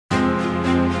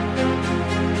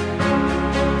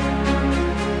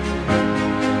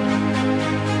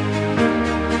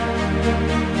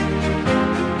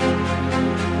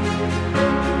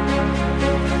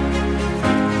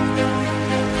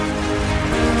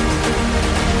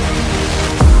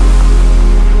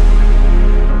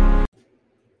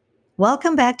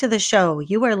Welcome back to the show.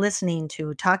 You are listening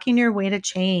to Talking Your Way to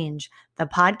Change, the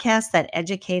podcast that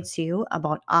educates you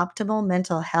about optimal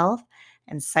mental health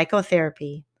and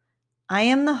psychotherapy. I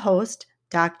am the host,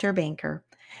 Dr. Banker,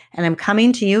 and I'm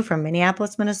coming to you from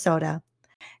Minneapolis, Minnesota.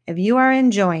 If you are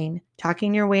enjoying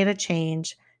Talking Your Way to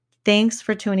Change, thanks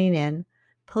for tuning in.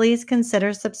 Please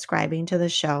consider subscribing to the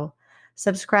show.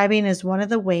 Subscribing is one of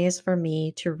the ways for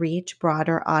me to reach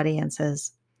broader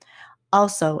audiences.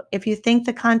 Also, if you think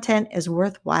the content is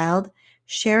worthwhile,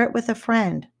 share it with a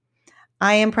friend.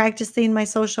 I am practicing my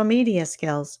social media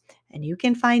skills, and you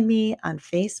can find me on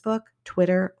Facebook,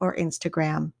 Twitter, or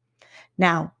Instagram.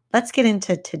 Now, let's get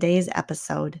into today's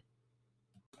episode.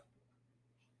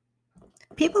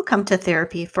 People come to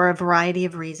therapy for a variety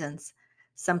of reasons,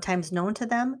 sometimes known to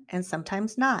them and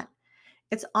sometimes not.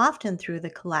 It's often through the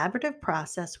collaborative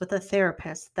process with a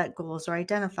therapist that goals are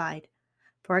identified.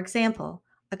 For example,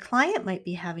 a client might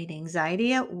be having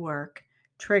anxiety at work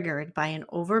triggered by an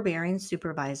overbearing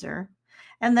supervisor,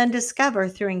 and then discover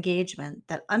through engagement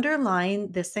that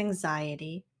underlying this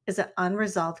anxiety is an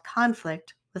unresolved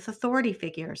conflict with authority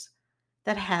figures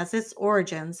that has its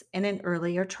origins in an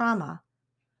earlier trauma.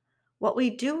 What we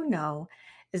do know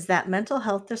is that mental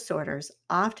health disorders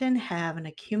often have an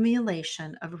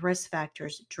accumulation of risk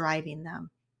factors driving them.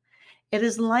 It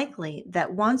is likely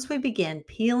that once we begin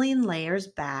peeling layers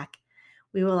back,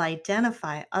 we will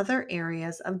identify other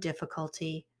areas of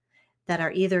difficulty that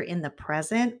are either in the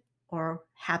present or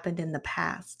happened in the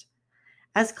past.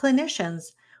 As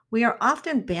clinicians, we are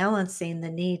often balancing the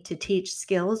need to teach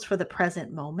skills for the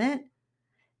present moment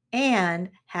and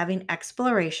having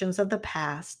explorations of the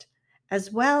past,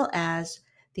 as well as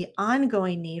the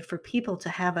ongoing need for people to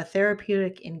have a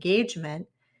therapeutic engagement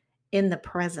in the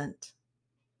present.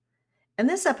 In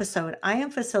this episode, I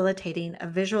am facilitating a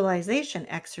visualization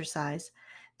exercise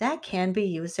that can be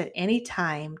used at any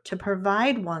time to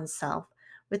provide oneself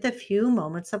with a few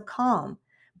moments of calm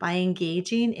by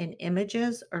engaging in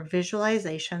images or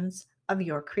visualizations of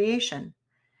your creation.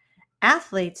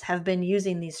 Athletes have been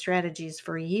using these strategies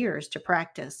for years to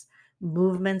practice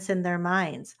movements in their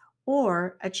minds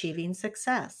or achieving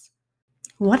success.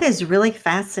 What is really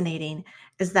fascinating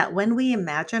is that when we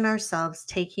imagine ourselves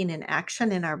taking an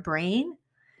action in our brain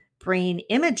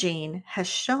imaging has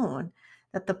shown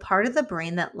that the part of the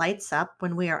brain that lights up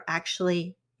when we are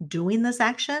actually doing this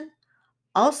action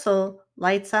also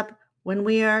lights up when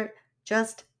we are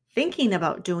just thinking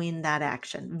about doing that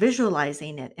action,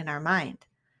 visualizing it in our mind.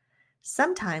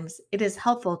 Sometimes it is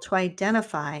helpful to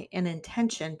identify an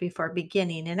intention before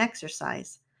beginning an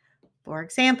exercise. For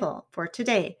example, for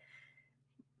today,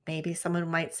 maybe someone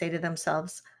might say to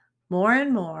themselves, more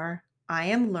and more, I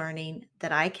am learning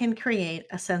that I can create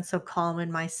a sense of calm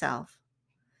in myself.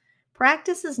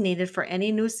 Practice is needed for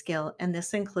any new skill, and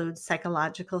this includes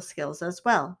psychological skills as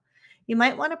well. You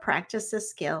might want to practice this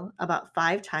skill about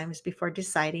 5 times before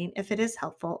deciding if it is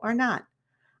helpful or not.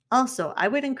 Also, I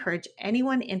would encourage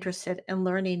anyone interested in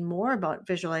learning more about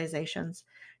visualizations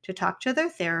to talk to their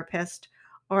therapist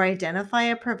or identify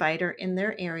a provider in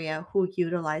their area who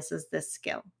utilizes this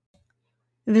skill.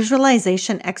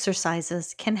 Visualization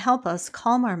exercises can help us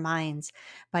calm our minds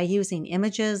by using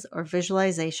images or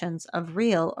visualizations of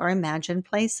real or imagined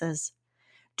places.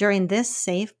 During this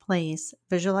safe place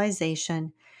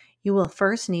visualization, you will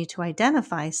first need to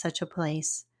identify such a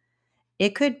place.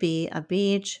 It could be a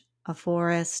beach, a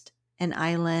forest, an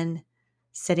island,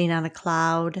 sitting on a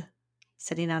cloud,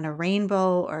 sitting on a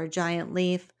rainbow or a giant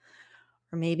leaf,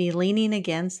 or maybe leaning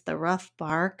against the rough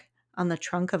bark on the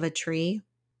trunk of a tree.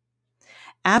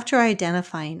 After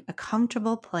identifying a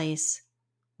comfortable place,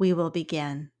 we will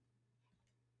begin.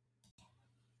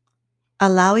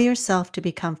 Allow yourself to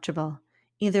be comfortable,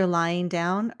 either lying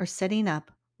down or sitting up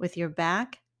with your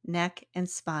back, neck, and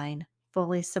spine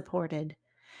fully supported,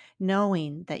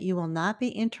 knowing that you will not be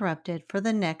interrupted for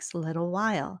the next little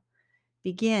while.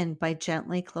 Begin by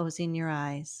gently closing your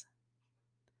eyes.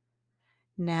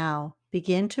 Now,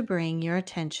 begin to bring your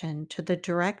attention to the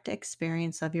direct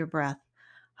experience of your breath,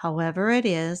 however it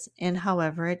is and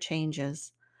however it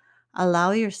changes.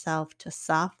 Allow yourself to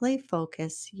softly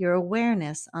focus your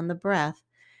awareness on the breath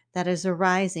that is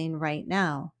arising right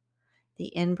now, the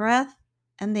in-breath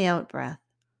and the out-breath,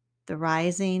 the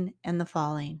rising and the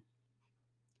falling.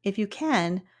 If you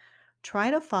can, try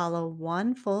to follow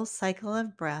one full cycle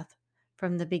of breath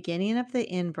from the beginning of the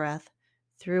in-breath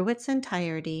through its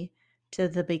entirety to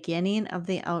the beginning of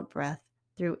the out-breath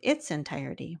through its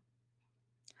entirety.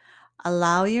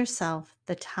 Allow yourself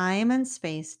the time and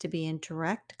space to be in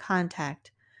direct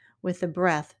contact with the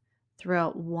breath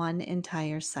throughout one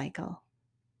entire cycle.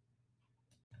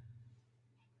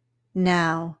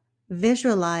 Now,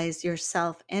 Visualize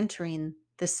yourself entering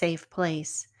the safe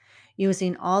place,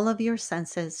 using all of your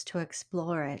senses to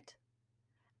explore it.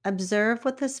 Observe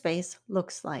what the space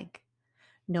looks like.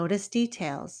 Notice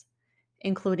details,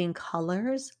 including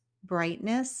colors,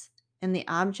 brightness, and the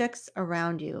objects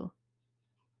around you.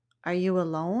 Are you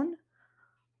alone,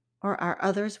 or are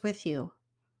others with you?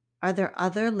 Are there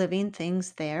other living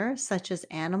things there, such as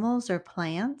animals or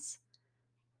plants?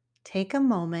 Take a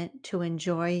moment to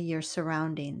enjoy your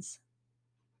surroundings.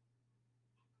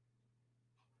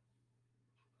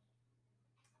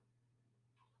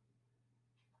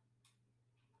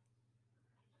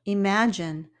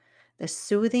 Imagine the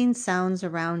soothing sounds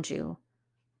around you: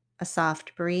 a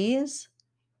soft breeze,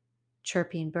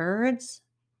 chirping birds,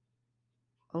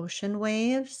 ocean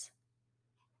waves,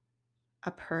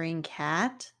 a purring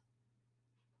cat,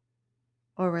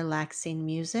 or relaxing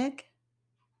music.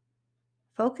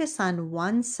 Focus on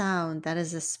one sound that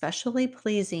is especially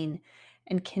pleasing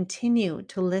and continue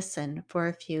to listen for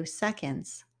a few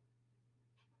seconds.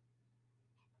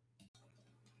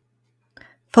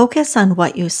 Focus on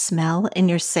what you smell in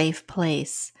your safe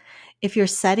place. If your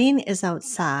setting is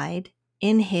outside,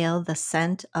 inhale the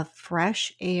scent of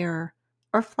fresh air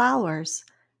or flowers.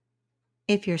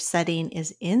 If your setting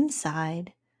is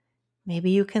inside, maybe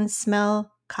you can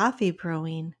smell coffee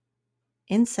brewing,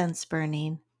 incense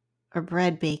burning, or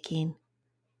bread baking.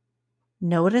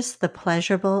 Notice the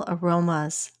pleasurable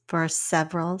aromas for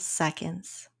several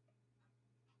seconds.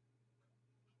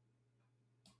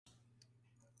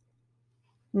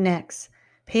 Next,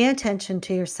 pay attention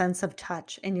to your sense of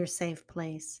touch in your safe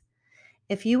place.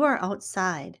 If you are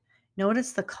outside,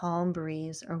 notice the calm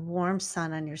breeze or warm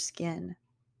sun on your skin,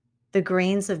 the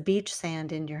grains of beach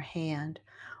sand in your hand,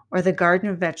 or the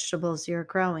garden vegetables you're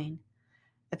growing.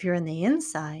 If you're in the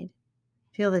inside,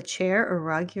 feel the chair or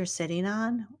rug you're sitting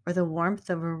on, or the warmth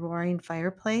of a roaring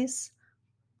fireplace,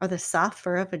 or the soft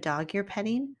fur of a dog you're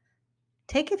petting.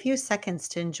 Take a few seconds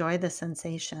to enjoy the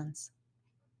sensations.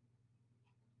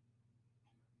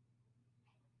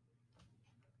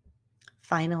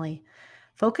 Finally,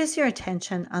 focus your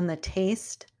attention on the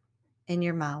taste in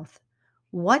your mouth.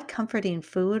 What comforting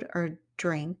food or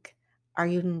drink are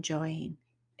you enjoying?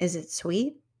 Is it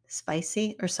sweet,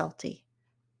 spicy, or salty?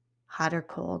 Hot or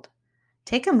cold?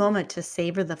 Take a moment to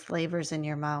savor the flavors in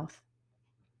your mouth.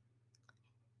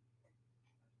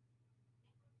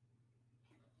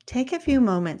 Take a few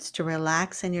moments to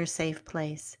relax in your safe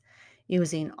place,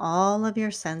 using all of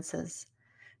your senses.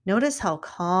 Notice how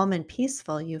calm and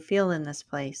peaceful you feel in this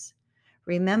place.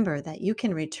 Remember that you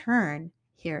can return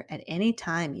here at any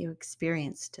time you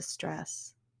experience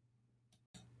distress.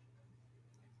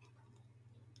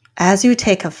 As you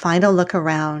take a final look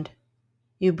around,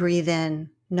 you breathe in,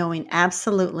 knowing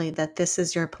absolutely that this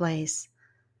is your place,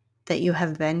 that you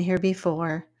have been here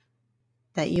before,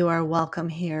 that you are welcome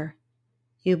here.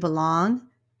 You belong,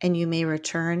 and you may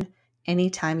return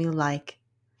anytime you like.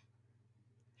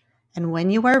 And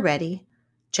when you are ready,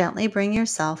 gently bring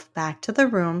yourself back to the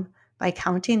room by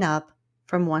counting up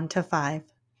from 1 to 5.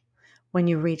 When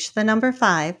you reach the number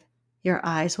 5, your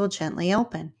eyes will gently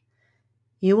open.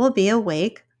 You will be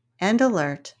awake and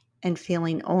alert and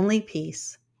feeling only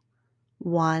peace.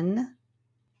 1,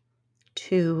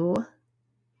 2,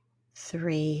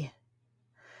 3.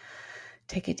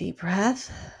 Take a deep breath.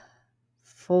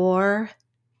 4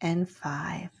 and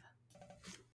 5.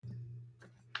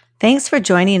 Thanks for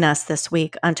joining us this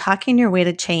week on Talking Your Way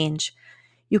to Change.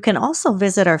 You can also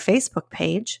visit our Facebook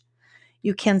page.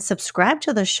 You can subscribe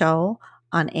to the show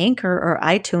on Anchor or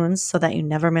iTunes so that you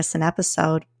never miss an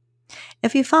episode.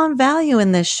 If you found value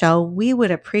in this show, we would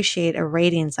appreciate a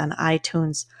ratings on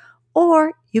iTunes,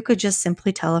 or you could just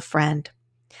simply tell a friend.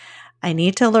 I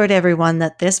need to alert everyone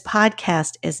that this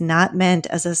podcast is not meant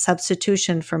as a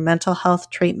substitution for mental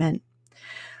health treatment.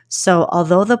 So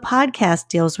although the podcast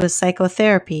deals with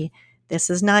psychotherapy, this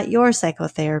is not your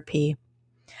psychotherapy.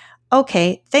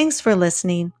 Okay, thanks for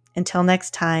listening. Until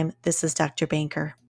next time, this is Dr. Banker.